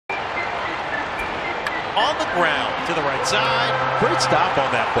on the ground to the right side. Great stop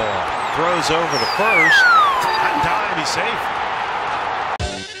on that ball. Throws over to first. That time he's safe.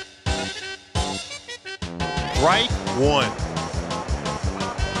 Right one.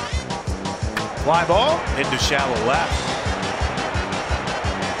 Fly ball into shallow left.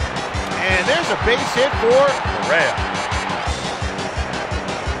 And there's a base hit for Correa.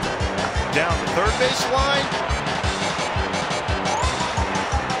 Down the third base line.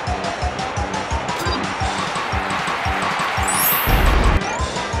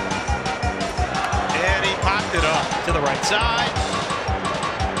 And he popped it up to the right side.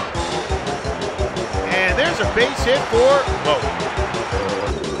 And there's a base hit for Vogt.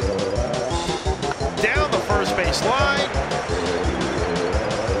 Down the first base line.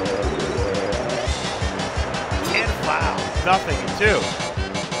 And foul. 0-2.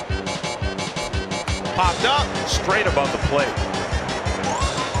 Popped up straight above the plate.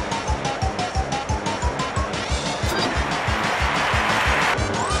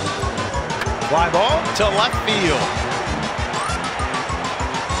 Fly ball To left field.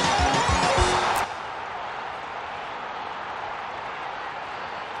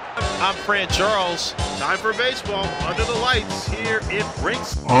 I'm Fran Charles. Time for baseball under the lights here in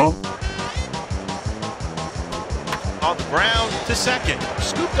Rinks. On the ground to second.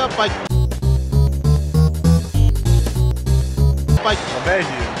 Scooped up by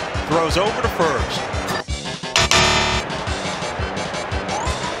Mayhew. Throws over to first.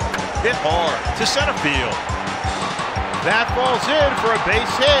 Hit hard to center field. That falls in for a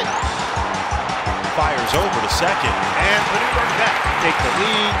base hit. Fires over to second. And the New York Mets take the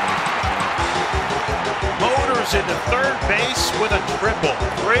lead. Motors into third base with a triple.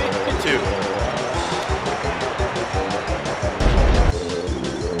 3-2.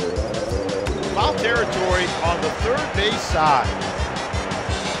 Foul territory on the third base side.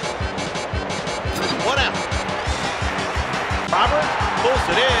 One out. Robert pulls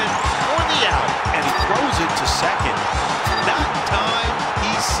it in for the out. And he throws it to second. Not in time,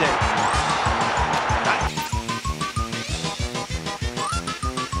 he's safe.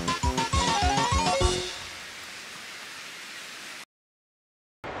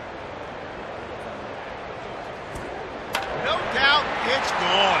 No doubt, it's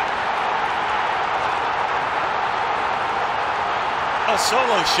gone. A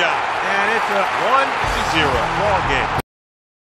solo shot. And it's a 1-0 ball game.